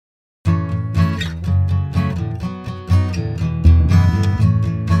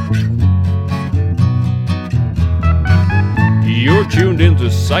tuned into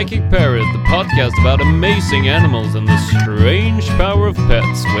Psychic Parrot, the podcast about amazing animals and the strange power of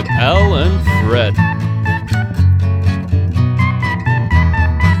pets with Al and Fred.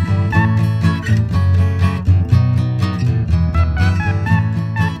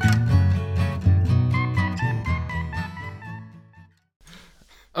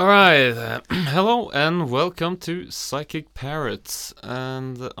 Alright, hello and welcome to Psychic Parrots,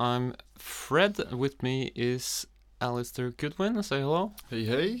 and I'm Fred. With me is Alistair Goodwin. Say hello. Hey,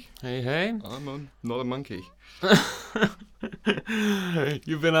 hey. Hey, hey. I'm not a monkey.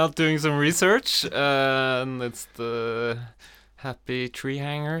 You've been out doing some research, and it's the happy tree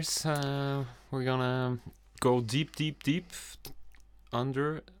hangers. We're gonna go deep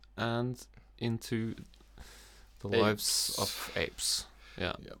under and into the lives of apes.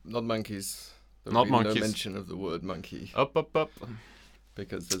 Yeah, not monkeys. Not monkeys. No mention of the word monkey. Up.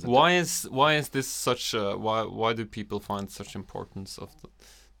 Because there's why is this such a why do people find such importance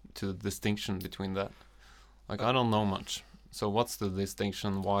to the distinction between that? Like I don't know much. So what's the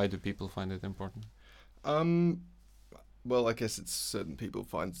distinction? Why do people find it important? Well, I guess it's certain people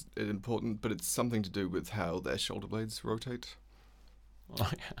find it important, but it's something to do with how their shoulder blades rotate. Oh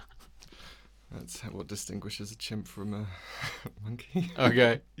yeah. That's what distinguishes a chimp from a monkey.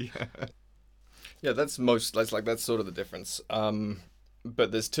 Okay. Yeah, that's sort of the difference.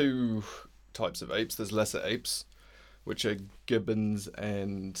 But there's two types of apes. There's lesser apes, which are gibbons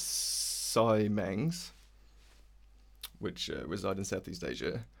and saimangs, which reside in Southeast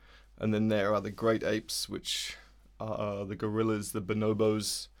Asia. And then there are the great apes, which are the gorillas, the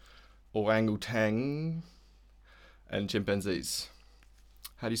bonobos, orangutan, and chimpanzees.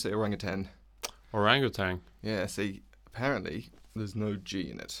 How do you say orangutan? Orangutan. Yeah, see, apparently there's no G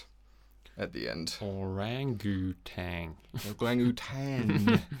in it at the end. Orangutan.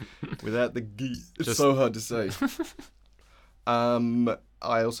 Orangutan. Without the G. It's so hard to say.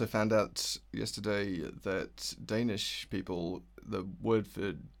 I also found out yesterday that Danish people, the word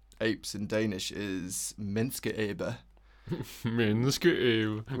for apes in Danish is menneskeaber.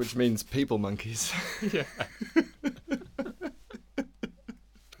 Menneskeabe. Which means people monkeys. Yeah.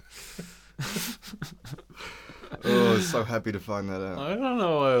 Oh, so happy to find that out. I don't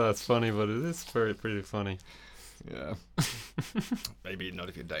know why that's funny, but it is pretty funny. Yeah. Maybe not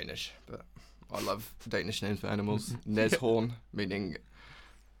if you're Danish, but I love Danish names for animals. Neshorn, meaning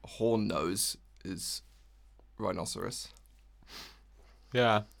horn nose, is rhinoceros.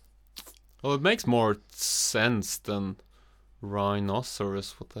 Yeah. Well, it makes more sense than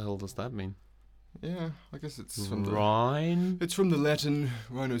rhinoceros. What the hell does that mean? Yeah, I guess it's from It's from the Latin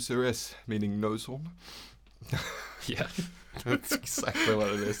rhinoceros, meaning nose horn. Yeah, that's exactly what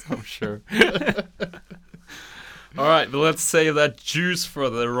it is, I'm sure. Alright, but let's save that juice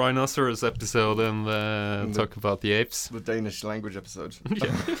for the rhinoceros episode and talk about the apes. The Danish language episode.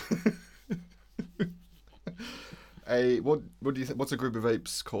 Yeah. What do you think? What's a group of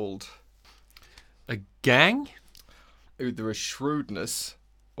apes called? A gang? Either a shrewdness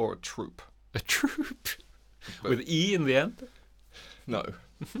or a troop. A troop? With E in the end? No,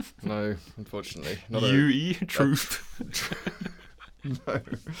 unfortunately. Not UE troop. No,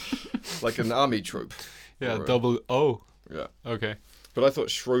 like an army troop. Yeah, double O. Yeah. Okay. But I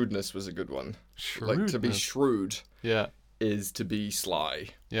thought shrewdness was a good one. Shrewdness. Like to be shrewd. Yeah. Is to be sly.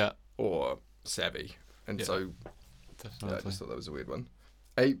 Yeah. Or savvy. And so, definitely. Yeah, I just thought that was a weird one.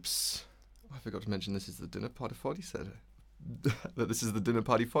 Apes. I forgot to mention this is the dinner party fodder set. That this is the dinner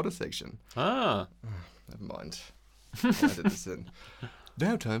party fodder section. Ah. Never mind. I added this in.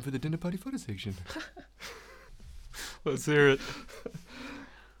 Now time for the dinner party photo section. Let's hear it.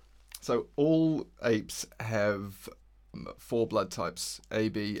 So all apes have 4 blood types,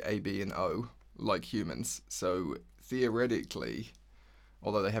 AB, and O, like humans. So theoretically,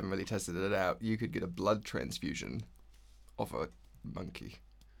 although they haven't really tested it out, you could get a blood transfusion off a monkey.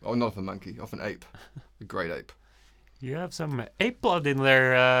 Oh, not off a monkey, off an ape. A great ape. You have some ape blood in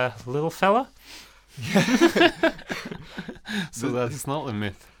there, little fella? So that's not a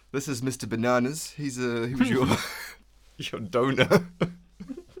myth. This is Mr. Bananas. He was your donor.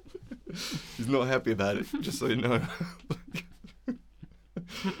 He's not happy about it, just so you know.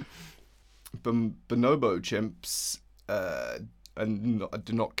 Bonobo chimps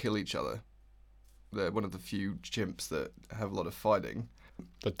do not kill each other. They're one of the few chimps that have a lot of fighting.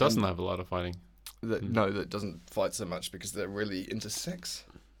 That doesn't have a lot of fighting. That doesn't fight so much because they're really into sex.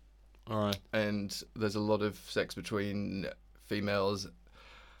 All right. And there's a lot of sex between females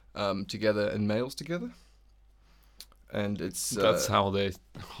together and males together. And it's... That's how they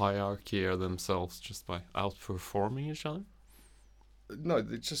hierarchy themselves, just by outperforming each other? No,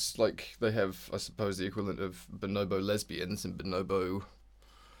 it's just like they have, I suppose, the equivalent of bonobo lesbians and bonobo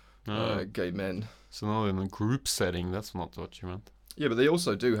gay men. So not in a group setting. That's not what you meant. Yeah, but they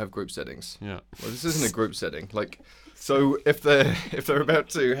also do have group settings. Yeah. Well, this isn't a group setting. Like, so if they're about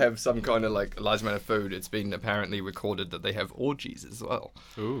to have some kind of like large amount of food, it's been apparently recorded that they have orgies as well.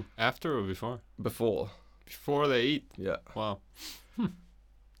 Ooh, after or before? Before. Before they eat. Yeah. Wow.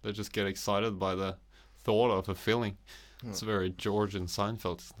 They just get excited by the thought of a filling. It's very George and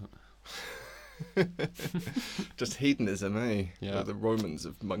Seinfeld, isn't it? Just hedonism, eh? Yeah. Like the Romans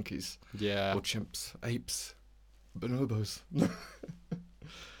of monkeys. Yeah. Or chimps, apes, bonobos.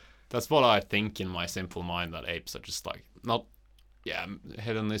 That's what I think in my simple mind, that apes are just like, not, yeah,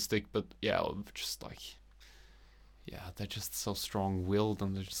 hedonistic, but yeah, just like, yeah, they're just so strong-willed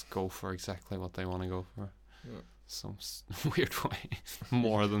and they just go for exactly what they want to go for. Yeah. Some weird way.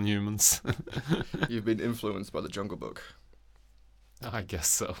 More than humans. You've been influenced by the Jungle Book. I guess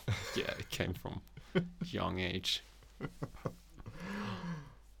so. Yeah, it came from young age.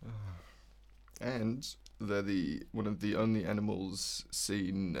 And they're one of the only animals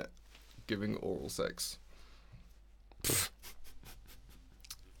seen giving oral sex.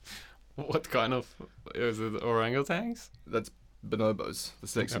 What kind of, is it orangutans? That's bonobos, the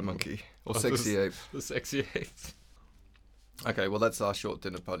sexy Yeah. monkey. Or Oh, sexy ape. The sexy ape. Okay, well that's our short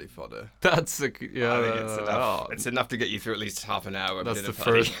dinner party fodder. That's a, yeah. I think it's enough. oh, It's enough to get you through at least half an hour of that's dinner the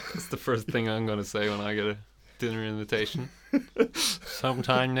party. first. That's the first thing I'm gonna say when I get a dinner invitation.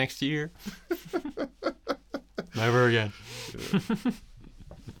 Sometime next year. Never again.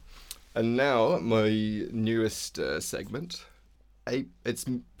 And now my newest segment, ape. It's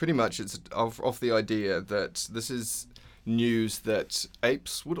pretty much off the idea that this is news that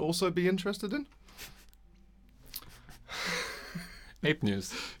apes would also be interested in. Ape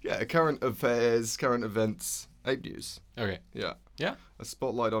news. Yeah, current affairs, current events, ape news. Okay. Yeah. Yeah. A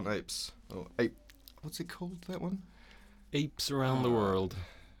spotlight on apes. Oh, ape. What's it called? That one? Apes around the world.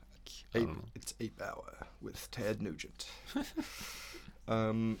 I Ape. don't know. It's Ape Hour with Ted Nugent.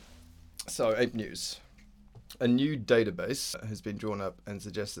 So ape news. A new database has been drawn up and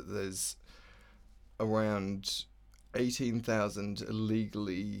suggests that there's around 18,000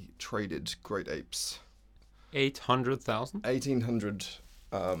 illegally traded great apes. 800,000. 1,800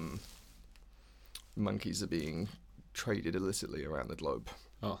 monkeys are being traded illicitly around the globe.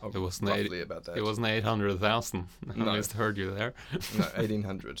 Oh, Oh, it wasn't roughly about that. It wasn't 800,000. I No. misheard you there. No,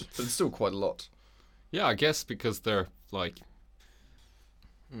 1,800. But it's still quite a lot. Yeah, I guess because they're like,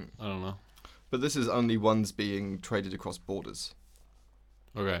 I don't know. But this is only ones being traded across borders.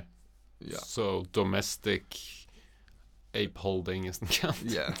 Okay. Yeah. So domestic ape holding isn't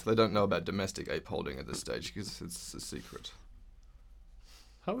counted. Yeah, they don't know about domestic ape holding at this stage because it's a secret.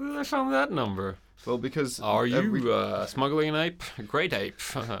 How did I find that number? Well, because Are you smuggling an ape? A great ape.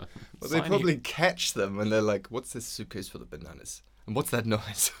 well, they Sign probably catch them and they're like, "What's this suitcase full of bananas? And what's that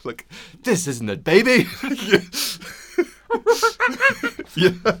noise?" Like, this isn't it, baby.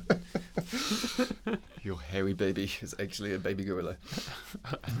 Yeah. Your hairy baby is actually a baby gorilla.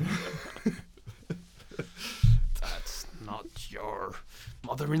 That's not your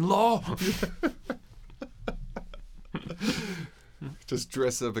mother-in-law. Just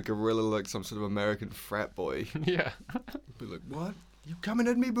dress up a gorilla like some sort of American frat boy. Yeah. Be like, "What? You coming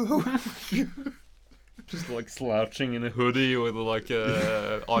at me, boo?" Just like slouching in a hoodie with like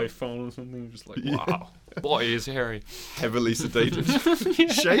a iPhone or something. Just like, wow. Boy, is hairy. Heavily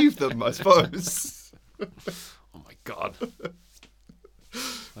sedated. Shave them, I suppose. Oh my god.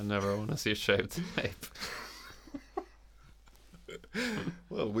 I never want to see a shaved ape.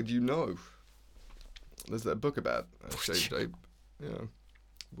 Well, would you know? There's that book about a shaved ape. Yeah.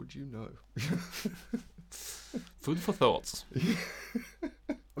 Would you know? Food for thoughts.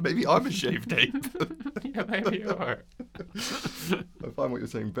 Maybe I'm a shaved ape. Yeah, maybe you are. I find what you're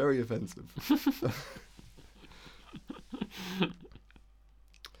saying very offensive.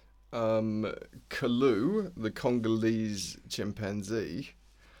 Kalu, the Congolese chimpanzee,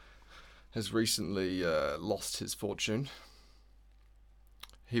 has recently lost his fortune.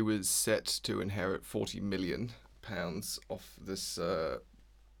 He was set to inherit £40 million off this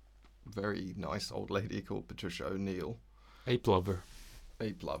very nice old lady called Patricia O'Neill. Ape lover.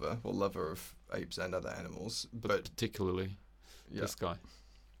 Ape lover, or lover of apes and other animals, But particularly yeah, this guy.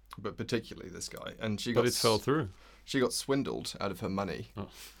 but particularly this guy, and she But got it fell through. she got swindled out of her money.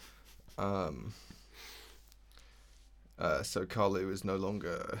 Oh. So Kalu is no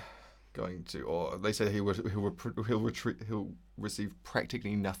longer going to, or they say he'll receive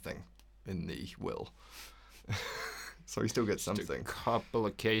practically nothing in the will. So he still gets Just something, a couple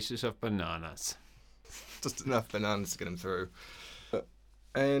of cases of bananas. just enough bananas to get him through.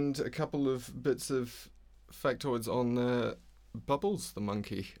 And a couple of bits of factoids on Bubbles the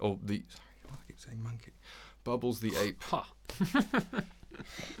monkey. Or the... Sorry, why do I keep saying monkey? Bubbles the ape. Ha.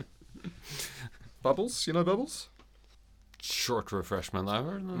 Bubbles? You know Bubbles? Short refreshment. I've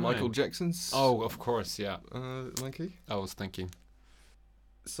heard the Michael name. Jackson's Oh, of course, yeah. monkey. I was thinking.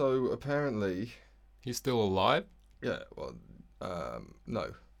 So apparently... He's still alive? Yeah, well,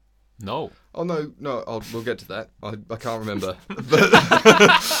 no. No. Oh, no, we'll get to that. I can't remember.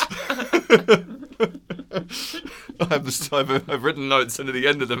 I've written notes, and at the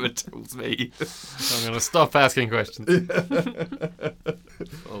end of them it tells me. I'm going to stop asking questions.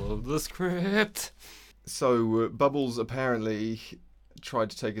 Follow the script. So, Bubbles apparently tried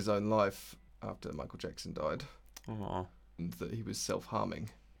to take his own life after Michael Jackson died. Aw. And that he was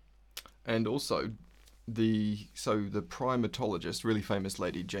self-harming. And also, the primatologist, really famous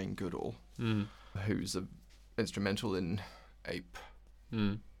lady, Jane Goodall, who's instrumental in APE,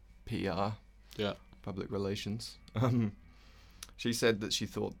 PR, Yeah. public relations. She said that she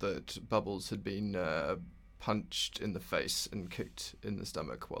thought that Bubbles had been punched in the face and kicked in the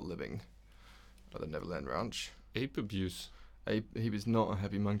stomach while living at the Neverland Ranch. Ape abuse. He was not a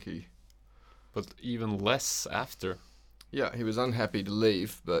happy monkey. But even less after. Yeah, he was unhappy to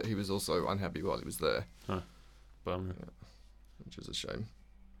leave, but he was also unhappy while he was there. Bummer. Yeah, which is a shame.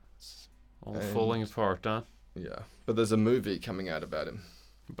 All falling apart, huh? Yeah, but there's a movie coming out about him.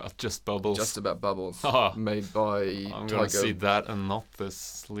 About just Bubbles. Just about Bubbles. Ah. Made by I'm Tiger. going to see that and not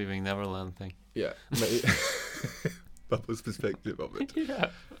this Leaving Neverland thing. Yeah. Bubbles' perspective of it. Yeah.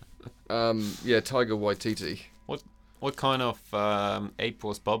 Tiger Waititi. What kind of ape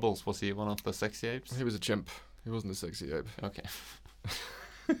was Bubbles? Was he one of the sexy apes? He was a chimp. He wasn't a sexy ape. Okay.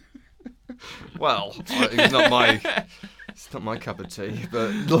 Well, it's not my cup of tea,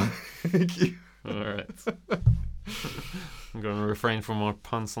 but All right. I'm going to refrain from more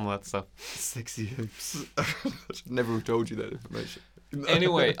puns on that stuff. sexy apes. I should never have told you that information.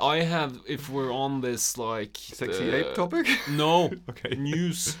 Anyway, I have, if we're on this, like... Sexy ape topic? No. Okay.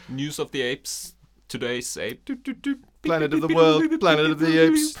 News of the apes. Today's ape. Planet of the world. Planet of the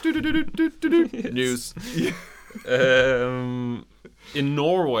apes. News. In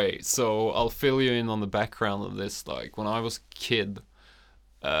Norway, so I'll fill you in on the background of this. Like, when I was a kid,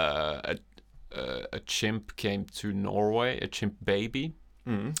 a chimp came to Norway, a chimp baby,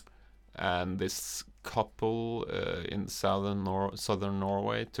 and this couple in southern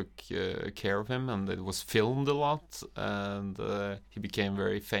Norway took care of him, and it was filmed a lot, and he became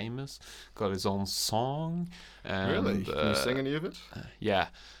very famous, got his own song. And, Really? Can you sing any of it? Yeah.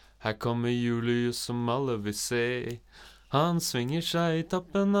 Her kommer Julius som alle vil se. Han svinger seg I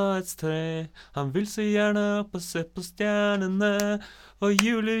toppen av et tre. Han vil så gjerne opp og se på stjernene. Og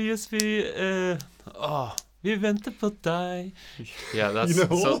Julius, vi venter på deg. Yeah, that's You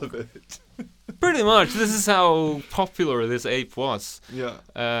know all of it. pretty much. This is how popular this ape was. Yeah.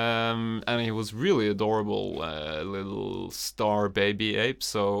 And he was really adorable, little star baby ape.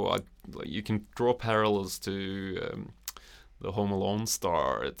 So you can draw parallels to the Home Alone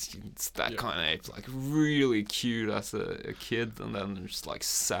star. It's that kind of ape, like really cute as a kid, and then just like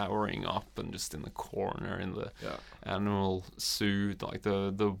souring up and just in the corner in the animal zoo, like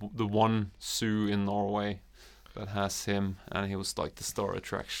the one zoo in Norway that has him, and he was like the star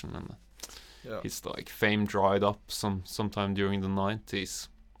attraction, and his like fame dried up sometime during the 90s,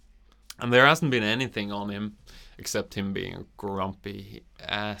 and there hasn't been anything on him except him being a grumpy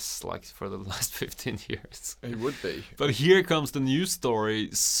ass like for the last 15 years. He would be. But here comes the news story.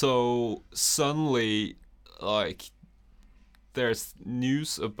 So suddenly, like, there's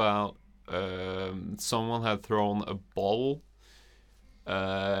news about someone had thrown a ball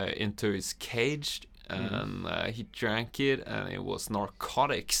into his cage, and he drank it, and it was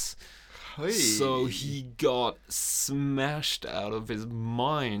narcotics. Hey. So he got smashed out of his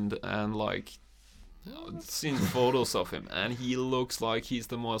mind, and like, I've seen photos of him, and he looks like he's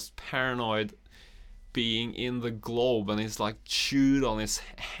the most paranoid being in the globe, and he's like chewed on his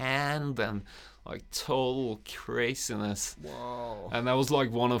hand and like total craziness. Wow. And that was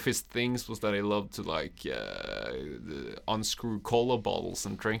like one of his things, was that he loved to like unscrew cola bottles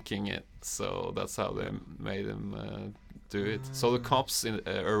and drinking it. So that's how they made him do it. So the cops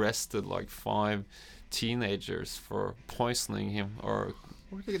arrested like 5 teenagers for poisoning him. Or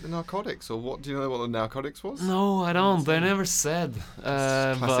where did he get the narcotics? Or what? Do you know what the narcotics was? no, I don't. They never said.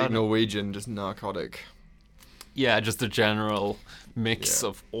 Classic But Norwegian, just narcotic. yeah, just a general mix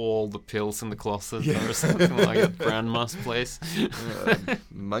of all the pills in the closet or something like at grandma's place.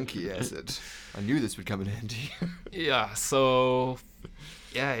 Monkey acid. I knew this would come in handy. Yeah, so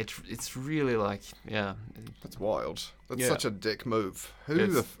yeah, it's really like, yeah, That's wild. That's Yeah. such a dick move. Who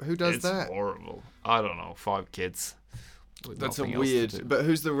does it's that? horrible. I don't know, 5 kids. With That's a nothing else to weird. do. But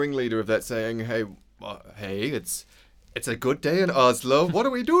who's the ringleader of that saying? Hey, hey, it's a good day in Oslo. What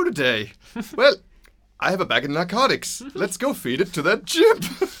do we do today? Well, I have a bag of narcotics. Let's go feed it to that chimp.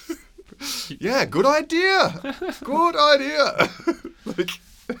 Yeah, good idea. Good idea. Like,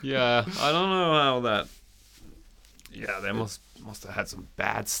 Yeah, I don't know how that. Yeah, they must have had some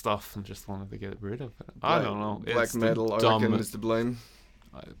bad stuff and just wanted to get rid of it. I don't know. Black It's the metal, I reckon, dumbest- is to blame.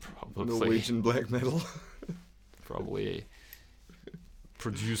 Probably Norwegian black metal. probably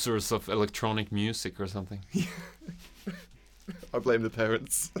producers of electronic music or something. I blame the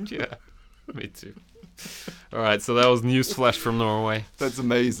parents. Yeah, me too. All right, so that was news flash from Norway. That's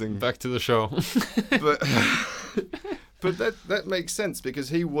amazing. Back to the show. But but that makes sense because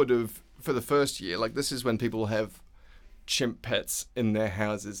he would have for the first year. Like this is when people have chimp pets in their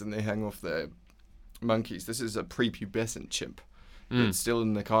houses and they hang off their monkeys. This is a prepubescent chimp. It's still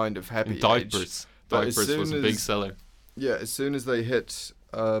in the kind of happy age. Diapers. But as Diapers was soon a big as- seller. Yeah, as soon as they hit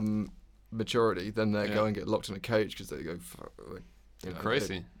maturity, then they go and get locked in a cage because they go. They're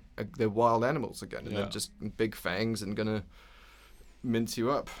crazy. They're wild animals again, and Yeah. they're just big fangs and gonna mince you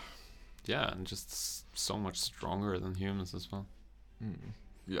up. Yeah, and just so much stronger than humans as well.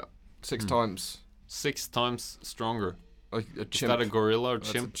 Yeah, 6 Hmm. times. 6 times stronger. Like a Is chimp. that a gorilla or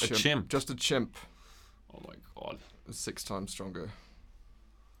That's chimp? A chimp. Just a chimp. Oh my god. 6 times stronger.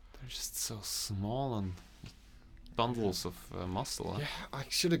 They're just so small and bundles of muscle. Yeah, I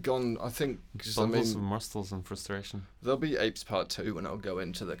should have gone. I think. 'Cause Bundles of muscles and frustration. there'll be apes part 2, and I'll go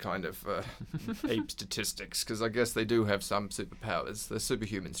into the kind of ape statistics because I guess they do have some superpowers. Their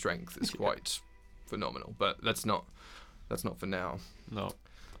superhuman strength is quite phenomenal, but that's not for now. No,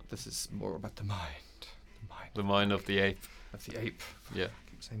 This is more about the mind. The mind the mind of the ape. of the ape. Yeah. I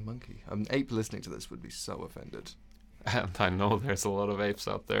keep saying monkey. An ape listening to this would be so offended. And I know there's a lot of apes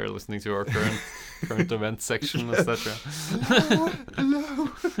out there listening to our current event section, etc.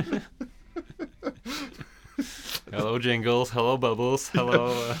 Hello. Hello, Jingles. Hello, Bubbles.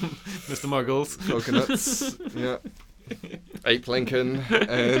 Hello, Mr. Muggles. Coconuts. Yeah. Ape Lincoln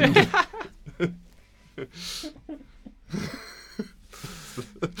and.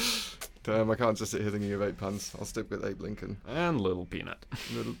 Damn, I can't just sit here thinking of ape puns. I'll stick with Ape Lincoln. And Little Peanut.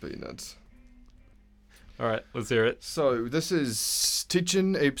 Little Peanut. All right, let's hear it. So, this is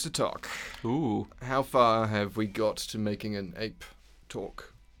teaching apes to talk. Ooh. How far have we got to making an ape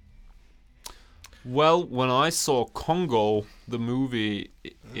talk? Well, when I saw Congo, the movie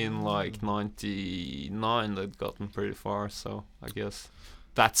in like '99, they'd gotten pretty far. So I guess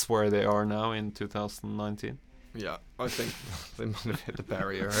that's where they are now in 2019. Yeah, I think they might have hit the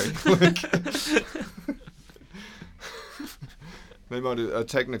barrier, right? They might have a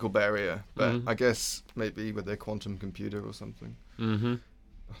technical barrier, but Mhm. I guess maybe with their quantum computer or something. Mm-hmm.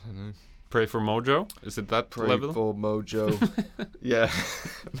 I don't know. Pray for Mojo. Is it that Pray level? for Mojo. Yeah.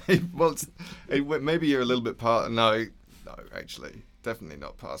 Maybe, well, maybe you're a little bit past. No, actually, definitely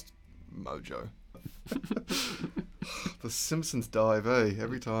not past Mojo. The Simpsons dive, eh?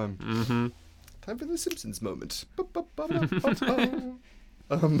 Every time. Mm-hmm. Time for the Simpsons moment.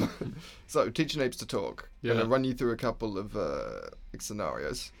 So, teaching apes to talk. Yeah. Gonna run you through a couple of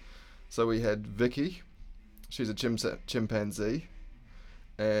scenarios. So we had Vicky. She's a chimpanzee,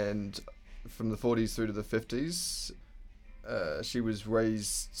 and from the 40s through to the 50s, she was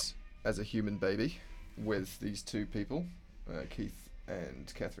raised as a human baby with these 2 people, Keith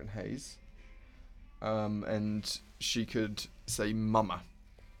and Catherine Hayes, and she could say "mama."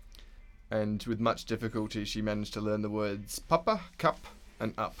 And with much difficulty, she managed to learn the words "papa," "cup,"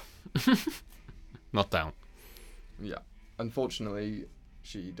 and "up." Not down. Yeah. Unfortunately,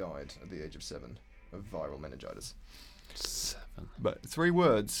 she died at the age of 7 of viral meningitis. 7. But 3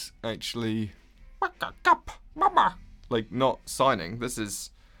 words actually. "Cup," "mama." Like not signing. This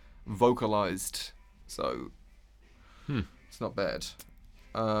is vocalized, so it's not bad.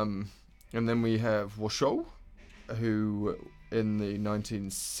 And then we have Washoe, who in the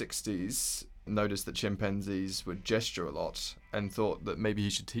 1960s noticed that chimpanzees would gesture a lot and thought that maybe he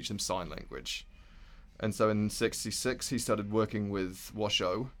should teach them sign language. And so in 66 he started working with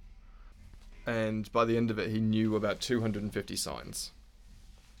Washoe, and by the end of it he knew about 250 signs,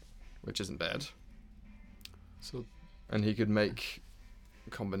 which isn't bad. So And he could make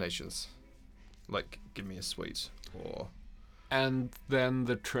combinations, like "give me a sweet" or and then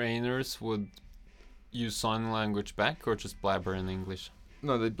the trainers would use sign language back or just blabber in English.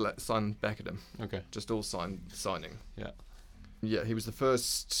 no, they'd sign back at him. Okay. Just all signing. Yeah. Yeah, he was the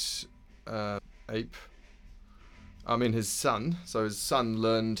first ape I mean, his son. So his son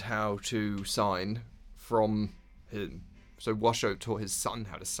learned how to sign from him. So Washoe taught his son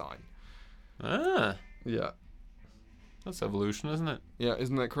how to sign. Ah, Yeah. that's evolution, isn't it? Yeah,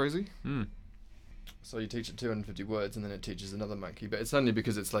 isn't that crazy? Hmm. So you teach it 250 words and then it teaches another monkey. But it's only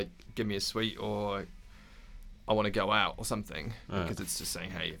because it's like, give me a sweet or I want to go out or something. Because it's just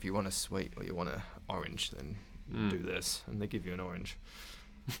saying, hey, if you want a sweet or you want an orange, then do this. And they give you an orange.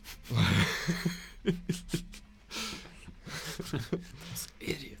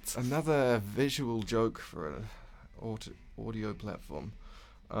 Idiots. Another visual joke for an audio platform.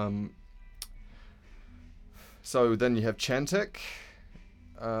 So then you have Chantek,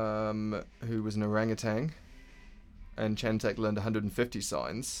 who was an orangutan, and Chantek learned 150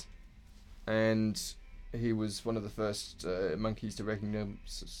 signs, and he was one of the first monkeys to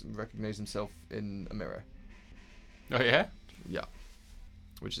recognize himself in a mirror. Oh yeah. Yeah,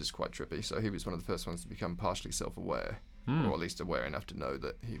 which is quite trippy. So he was one of the first ones to become partially self-aware, Hmm. or at least aware enough to know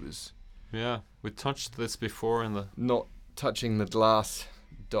that he was Yeah, we touched this before in the. not touching the glass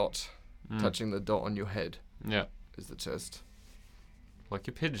dot. Hmm. Touching the dot on your head Yeah, is the test. like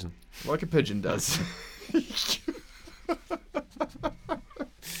a pigeon. Like a pigeon does.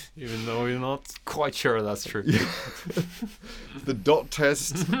 Even though you're not quite sure that's true. The dot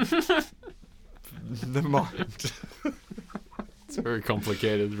test. The mind. It's very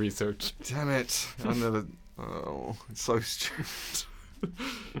complicated research. Damn it. I never. Oh, it's so stupid.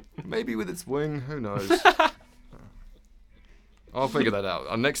 Maybe with its wing, who knows? I'll figure that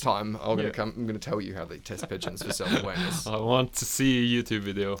out. Next time, I'm gonna tell you how they test pigeons for self-awareness. I want to see a YouTube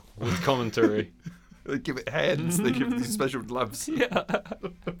video with commentary. They give it hands. They give it these special gloves. Yeah.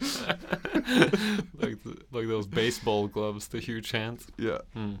 like those baseball gloves, the huge hands. Yeah.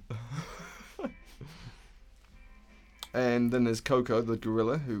 Hmm. And then there's Coco, the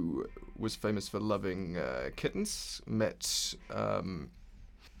gorilla, who was famous for loving kittens. Met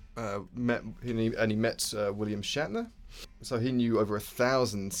William Shatner. So he knew over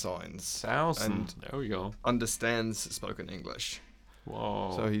 1,000 signs. 1,000. And There we go. understands spoken English.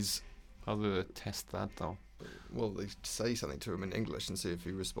 Whoa. So he's, How do they test that though? well, they say something to him in English and see if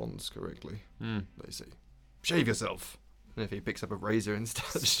he responds correctly. Hmm. They say, shave yourself. And if he picks up a razor and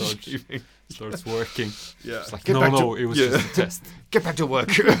starts Starts- shaving. Starts working. Yeah. It's like, Get no, back no, to- it was yeah. just a test. Get back to work.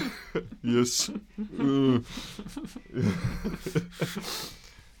 Yes.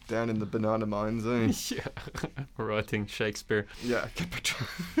 Down in the banana mines, eh? Yeah. Writing Shakespeare. Yeah, get back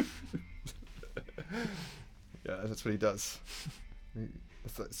to Yeah, that's what he does.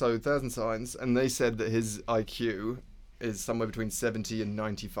 So 1,000 signs, and they said that his IQ is somewhere between 70 and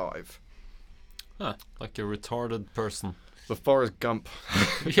 95. Huh. Like a retarded person. The Forrest Gump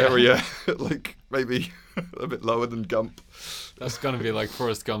Yeah. area, like maybe a bit lower than Gump. That's gonna be like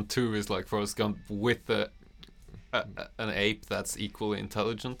Forrest Gump 2 is like Forrest Gump with an ape that's equally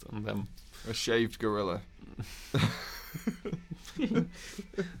intelligent, and then A shaved gorilla.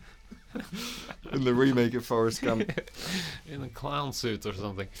 In the remake of Forrest Gump. in a clown suit or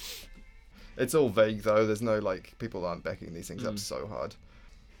something. It's all vague though, there's no like, people aren't backing these things up Mm. so hard.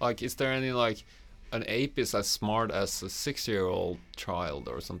 Like, is there any like an ape is as smart as a 6-year-old child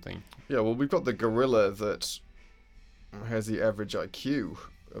or something? Yeah, well, we've got the gorilla that has the average IQ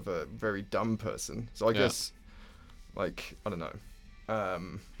of a very dumb person. So I Yeah. guess, like, I don't know.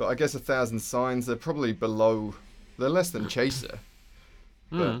 But I guess 1,000 signs, they're probably below, they're less than Chaser.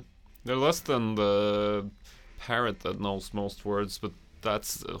 Mm. They're less than the parrot that knows most words, but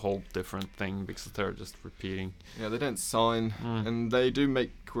that's a whole different thing because they're just repeating. Yeah, they don't sign, Mm. and they do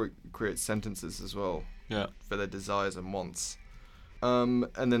create sentences as well Yeah. for their desires and wants. And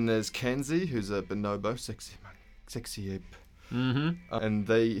then there's Kenzie, who's a bonobo, sexy ape. Mm-hmm. And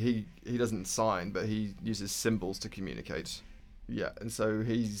he doesn't sign, but he uses symbols to communicate. Yeah, and so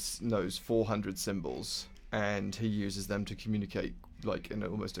he knows 400 symbols, and he uses them to communicate like in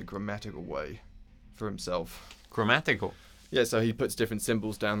almost a grammatical way for himself. Grammatical. Yeah, so he puts different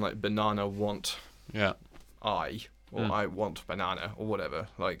symbols down, like banana want Yeah. I, or Mm. I want banana, or whatever.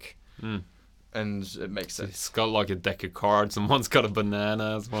 Like, Mm. and it makes So sense. it's got like a deck of cards, and one's got a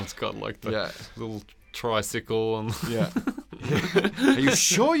banana, one's got like the Yeah, little tricycle, and yeah. Are you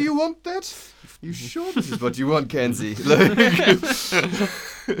sure you want that? You sure this is what you want, Kenzie? Like,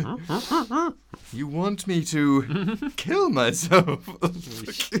 you want me to kill myself?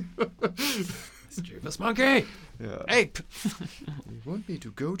 Mischievous monkey, Yeah. ape. You want me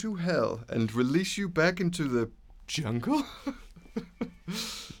to go to hell and release you back into the jungle?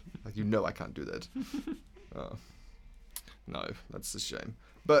 Like, you know I can't do that. Oh. No, that's a shame.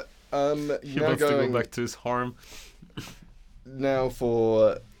 But He now wants to going go back to his harem. now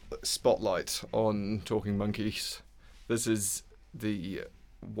for spotlight on talking monkeys. This is the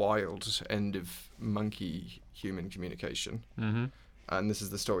wild end of monkey-human communication. Mm-hmm. And this is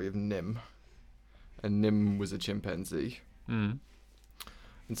the story of Nim. And Nim was a chimpanzee. Mm.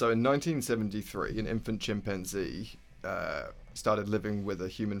 And so in 1973, an infant chimpanzee started living with a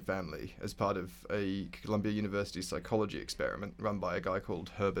human family as part of a Columbia University psychology experiment run by a guy called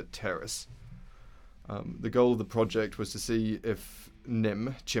Herbert Terrace. The goal of the project was to see if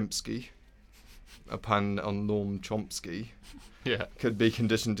Nim Chimpsky, a pun on Noam Chomsky, Yeah. could be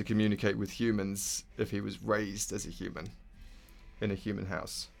conditioned to communicate with humans if he was raised as a human in a human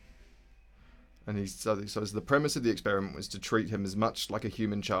house. And so the premise of the experiment was to treat him as much like a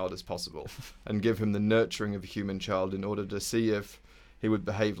human child as possible and give him the nurturing of a human child in order to see if he would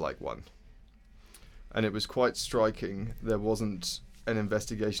behave like one. And it was quite striking. There wasn't an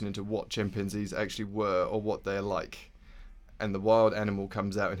investigation into what chimpanzees actually were or what they're like. And the wild animal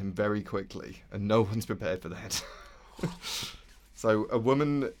comes out in him very quickly, and no one's prepared for that. So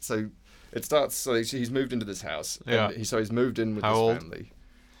it starts, he's moved into this house. Yeah. And he's moved in with How his old? family.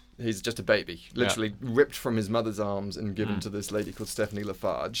 He's just a baby, literally ripped from his mother's arms and given Mm. to this lady called Stephanie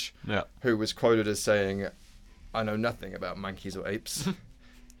Lafarge, Yeah. who was quoted as saying, "I know nothing about monkeys or apes."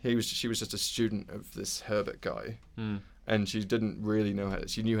 She was just a student of this Herbert guy, Mm. and she didn't really know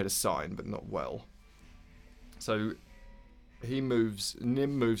she knew how to sign, but not well. So Nim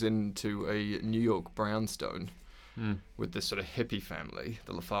moves into a New York brownstone Mm. with this sort of hippie family,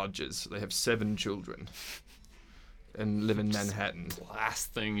 the Lafarges. They have 7 children and live in Manhattan.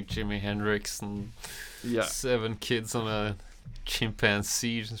 Blasting Jimi Hendrix and Yeah, 7 kids on a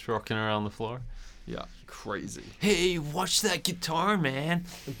chimpanzee just rocking around the floor. yeah, crazy. Hey, watch that guitar, man.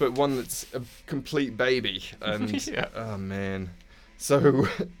 But one that's a complete baby. And Yeah. oh man. So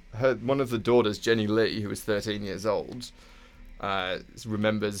one of the daughters, Jenny Lee, who was 13 years old,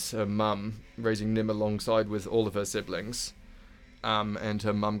 remembers her mum raising Nim alongside with all of her siblings. And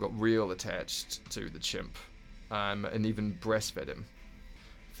her mum got real attached to the chimp. And even breastfed him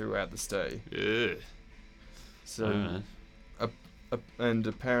throughout the stay. Ugh. So, and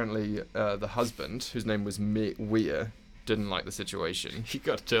apparently the husband, whose name was Weir, didn't like the situation. He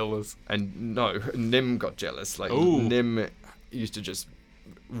got jealous. And no, Nim got jealous. Like, Ooh. Nim used to just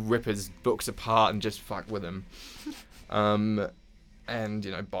rip his books apart and just fuck with him. And,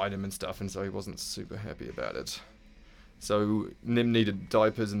 bite him and stuff, and so he wasn't super happy about it. So Nim needed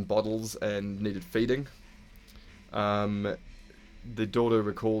diapers and bottles and needed feeding. The daughter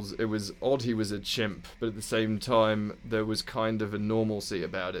recalls it was odd he was a chimp, but at the same time there was kind of a normalcy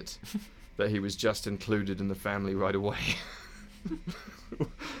about it, that he was just included in the family right away.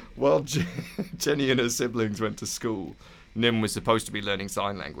 While Jenny and her siblings went to school, Nim was supposed to be learning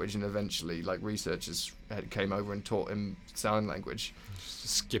sign language, and eventually, researchers came over and taught him sign language.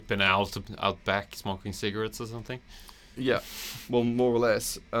 Skipping out back, smoking cigarettes or something. Yeah, well, more or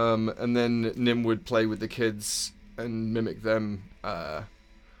less. And then Nim would play with the kids and mimic them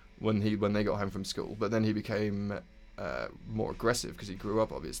when they got home from school. But then he became more aggressive because he grew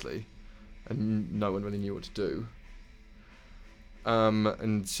up, obviously, and no one really knew what to do.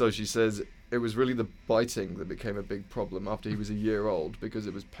 And so she says it was really the biting that became a big problem after he was a year old, because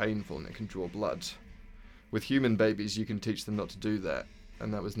it was painful and it can draw blood. With human babies, you can teach them not to do that,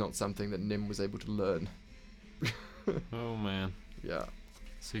 and that was not something that Nim was able to learn. Oh man. Yeah,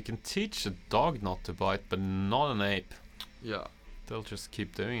 So you can teach a dog not to bite, but not an ape. yeah. They'll just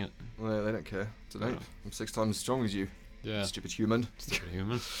keep doing it. Well, they don't care. It's an No. ape. I'm 6 times as strong as you, Yeah. stupid human. Stupid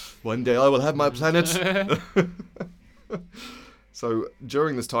human. One day I will have my planet. So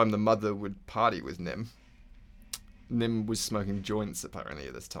during this time, the mother would party with Nim. Nim was smoking joints apparently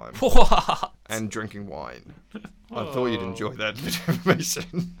at this time What? and drinking wine. I thought you'd enjoy that bit of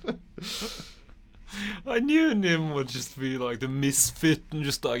information. I knew Nim would just be like the misfit and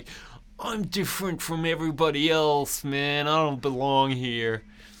just like, I'm different from everybody else, man. I don't belong here.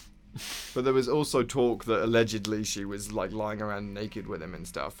 But there was also talk that allegedly she was lying around naked with him and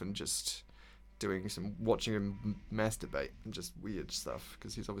stuff, and just watching him masturbate and just weird stuff,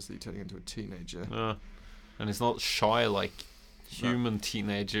 because he's obviously turning into a teenager. And he's not shy like human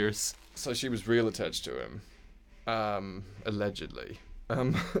teenagers. So she was real attached to him, allegedly.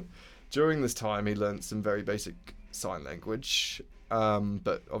 During this time, he learnt some very basic sign language,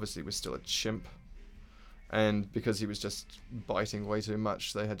 but obviously was still a chimp. And because he was just biting way too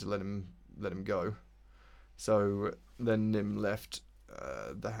much, they had to let him go. So then Nim left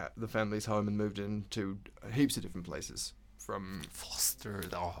the family's home and moved into heaps of different places. From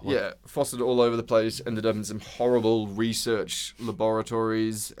Fostered. fostered all over the place. Ended up in some horrible research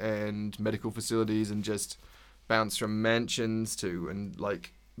laboratories and medical facilities, and just bounced from mansions to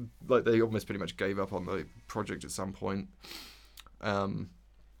like they almost pretty much gave up on the project at some point. And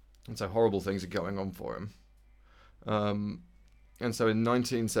so horrible things are going on for him. And so in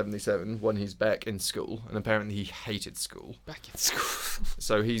 1977, when he's back in school, and apparently he hated school. Back in school.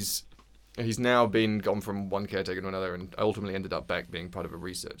 So he's now gone from one caretaker to another, and ultimately ended up back being part of a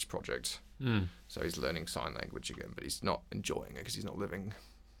research project. So he's learning sign language again, but he's not enjoying it because he's not living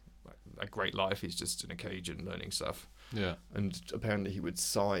a great life. He's just in a cage and learning stuff. Yeah. And apparently he would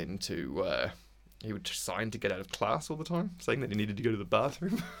sign to get out of class all the time, saying that he needed to go to the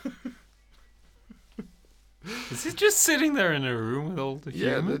bathroom. Is he just sitting there in a room with all the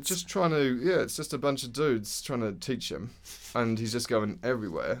humans? Yeah, they're just trying to. Yeah, it's just a bunch of dudes trying to teach him, and he's just going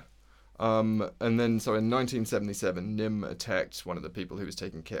everywhere. And then, so in 1977, Nim attacked one of the people who was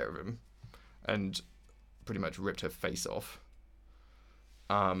taking care of him, and pretty much ripped her face off.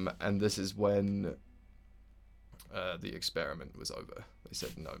 And this is when the experiment was over. They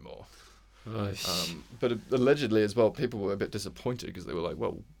said no more. But allegedly as well, people were a bit disappointed because they were like,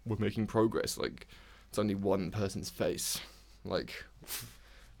 well, we're making progress. Like, it's only one person's face. Like,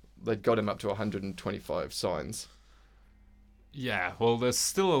 they'd got him up to 125 signs. Yeah, well, there's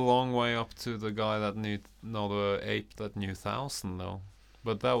still a long way up to the guy that the ape that knew 1,000 though.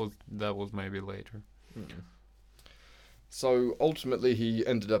 But that was maybe later. So ultimately, he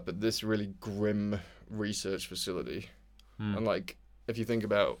ended up at this really grim research facility, and like, if you think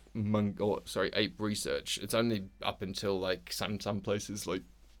about ape research, it's only up until like some places like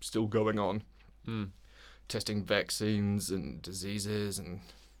still going on, testing vaccines and diseases and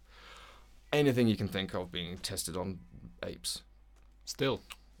anything you can think of being tested on apes. Still.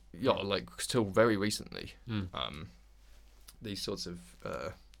 Yeah, like still very recently. These sorts of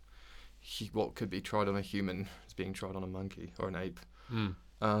what could be tried on a human is being tried on a monkey or an ape.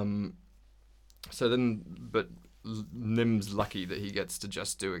 So then, but Nim's lucky that he gets to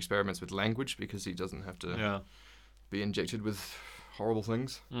just do experiments with language because he doesn't have to be injected with horrible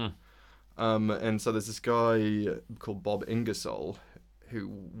things. And so there's this guy called Bob Ingersoll who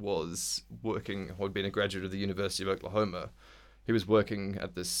was working, or had been a graduate of the University of Oklahoma. He was working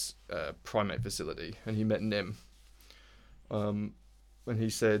at this primate facility, and he met Nim. And he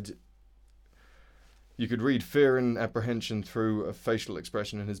said, you could read fear and apprehension through a facial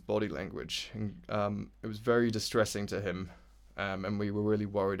expression in his body language. And it was very distressing to him, and we were really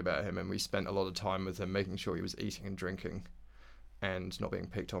worried about him, and we spent a lot of time with him making sure he was eating and drinking and not being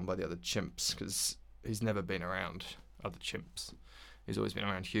picked on by the other chimps, because he's never been around other chimps. He's always been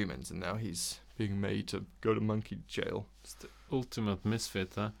around humans, and now he's being made to go to monkey jail. It's the ultimate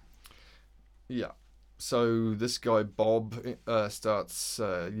misfit, huh? Yeah. So this guy, Bob, starts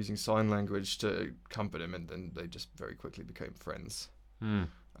using sign language to comfort him, and then they just very quickly became friends. And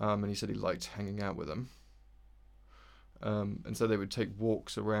he said he liked hanging out with him. And so they would take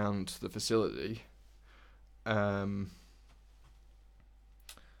walks around the facility. And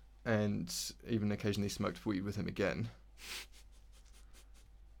even occasionally smoked weed with him again.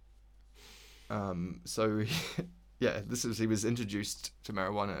 So, he was introduced to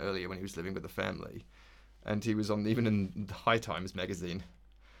marijuana earlier when he was living with the family. And he was even in the High Times magazine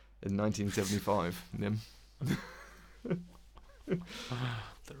in 1975, Nim. The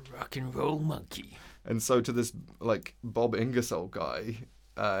rock and roll monkey. And so to this, like, Bob Ingersoll guy,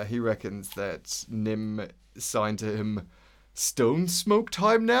 he reckons that Nim signed to him, "Stone smoke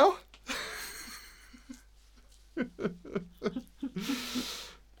time now?"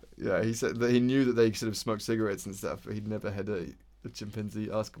 Yeah, he said that he knew that they sort of smoked cigarettes and stuff, but he'd never had a chimpanzee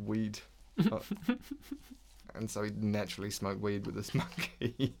ask weed. And so he naturally smoked weed with this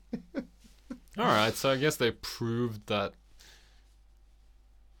monkey. Alright, so I guess they proved that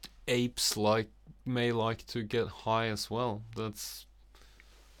apes may like to get high as well.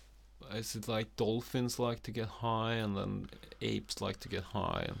 Is it like dolphins like to get high and then apes like to get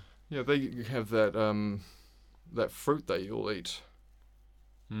high? Yeah, they have that fruit they all eat.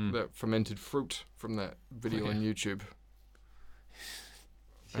 That fermented fruit from that video on YouTube.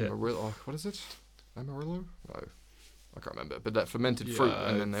 Yeah. Amarillo. What is it? Amarillo? No, I can't remember. But that fermented fruit,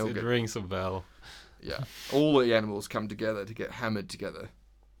 and then they all it get. rings a bell. Yeah, all the animals come together to get hammered together.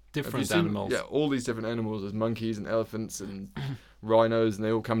 Different animals. Yeah, all these different animals. There's monkeys and elephants and rhinos, and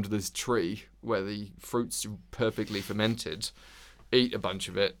they all come to this tree where the fruit's perfectly fermented. Eat a bunch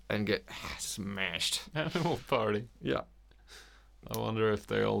of it and get smashed. Animal party. Yeah. I wonder if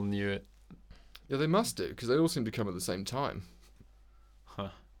they all knew it. Yeah, they must do, because they all seem to come at the same time. Huh.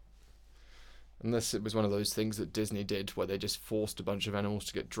 Unless it was one of those things that Disney did, where they just forced a bunch of animals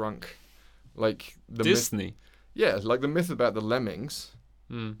to get drunk. Like the Disney? Yeah, like the myth about the lemmings.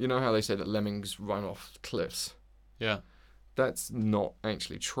 You know how they say that lemmings run off cliffs? Yeah. That's not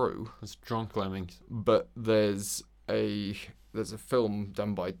actually true. It's drunk lemmings. But there's a film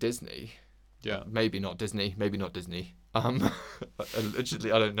done by Disney. Yeah. Maybe not Disney.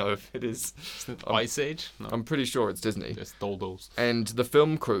 Allegedly, I don't know if it is. Isn't it Ice Age? No. I'm pretty sure it's Disney. Just Doldos. And the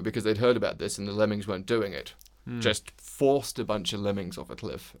film crew, because they'd heard about this and the lemmings weren't doing it, just forced a bunch of lemmings off a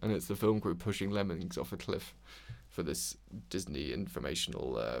cliff. And it's the film crew pushing lemmings off a cliff for this Disney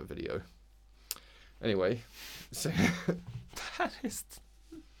informational video. Anyway, so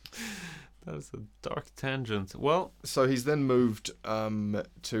That is a dark tangent. Well, so he's then moved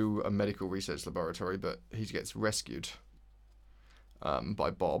to a medical research laboratory, but he gets rescued by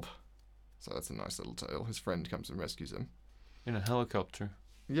Bob. So that's a nice little tale. His friend comes and rescues him. in a helicopter.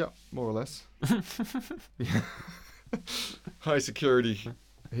 Yeah, more or less. Yeah. High security.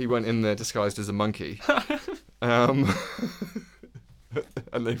 He went in there disguised as a monkey. And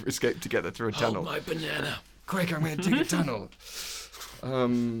they escaped together through a tunnel. my banana. Quick, I'm going to dig a tunnel.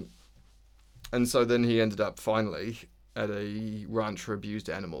 And so then he ended up finally at a ranch for abused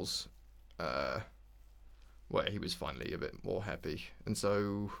animals, where he was finally a bit more happy. And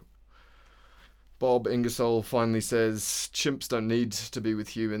so Bob Ingersoll finally says, chimps don't need to be with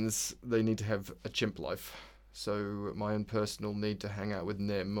humans, they need to have a chimp life. So my own personal need to hang out with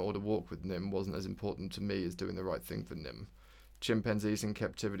Nim or to walk with Nim wasn't as important to me as doing the right thing for Nim. Chimpanzees in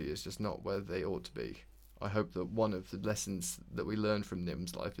captivity is just not where they ought to be. I hope that one of the lessons that we learn from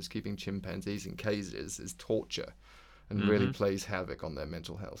Nim's life is keeping chimpanzees in cages is torture and really plays havoc on their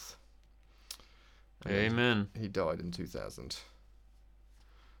mental health. And Amen. he died in 2000.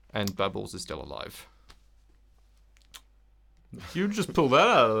 And Bubbles is still alive. You just pulled that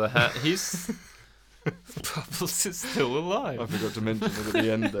out of the hat. He's Bubbles is still alive. I forgot to mention it at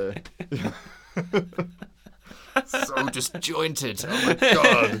the end there. So disjointed. Oh my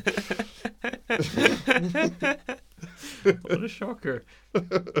god. What a shocker.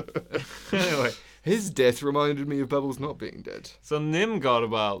 Anyway, His death reminded me of Bubbles not being dead. so Nim got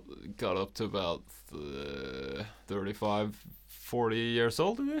up to about 35, 40 years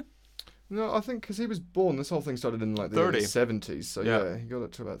old, did he? No, I think because he was born, this whole thing started in like the 30. early 70s. So Yeah. yeah, he got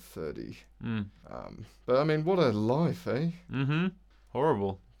up to about 30. Mm. But I mean, what a life, eh? Mm-hmm.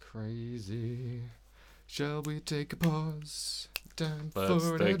 Horrible. Crazy. Shall we take a pause? Time Let's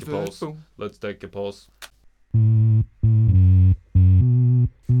for an take a advert. pause. Boom. Let's take a pause.